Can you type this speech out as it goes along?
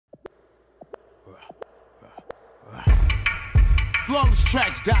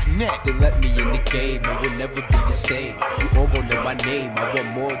flawlesstracks.net. They let me in the game, I will never be the same. You all gon' know my name, I want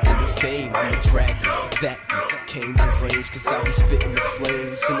more than the fame. I'm a dragon, that became the range, cause I be spitting the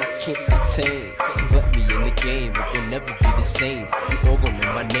flames and I can't contain. They let me in the game, I will never be the same. You all gon'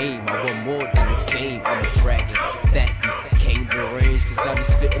 know my name, I want more than the fame. I'm a dragon, that became the range, cause I be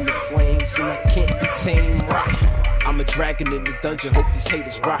spitting the flames and I can't contain. Right, I'm a dragon in the dungeon, hope these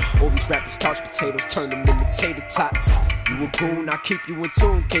haters rock. All these rappers couch potatoes, turn them into tater tots. You a goon, I keep you in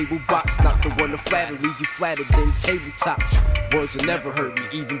tune, cable box. Not the one to flatter, leave you flatter than tabletops. Words will never hurt me,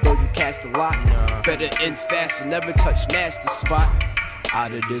 even though you cast a lot. Better end fast and never touch master spot.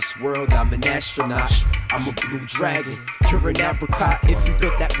 Out of this world, I'm an astronaut. I'm a blue dragon, you're an apricot. If you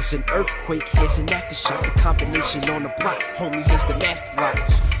thought that was an earthquake, here's an aftershock. The combination on the block, homie, here's the master lock.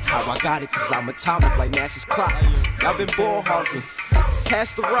 How I got it, cause I'm atomic like Master's clock. Y'all been ball hogging,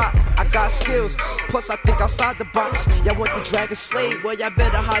 pass the rock, I got skills, plus I think outside the box. Y'all want the dragon slave, well y'all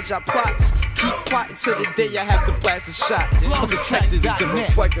better hide your plots. Keep plotting till the day I have to blast a shot. I'm detected in the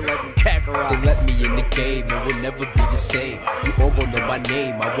reflector like a Kakarot. They let me in the game, it will never be the same. You all gon' know my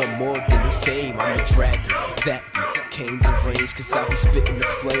name, I want more than the fame. I'm a dragon, that became the range, cause I be spitting the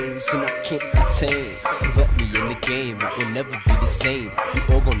flames and I can't contain. They let me in the game, it will never be the same. You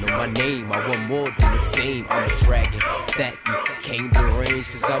all gon' know my name, I want more than the fame. I'm a dragon, that became the range,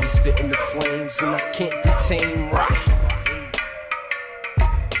 cause I be spitting the flames and I can't contain. Right.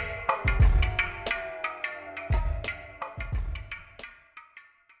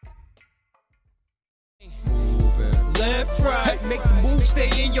 Left, right, make the move, stay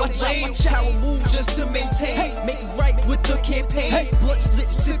in your lane. Power move just to maintain. Make it right with the campaign. Blood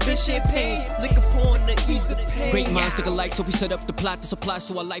slit, sipping champagne. Lick upon the ease the pain. Great minds think alike, so we set up the plot. This applies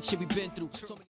to our life, shit we been through.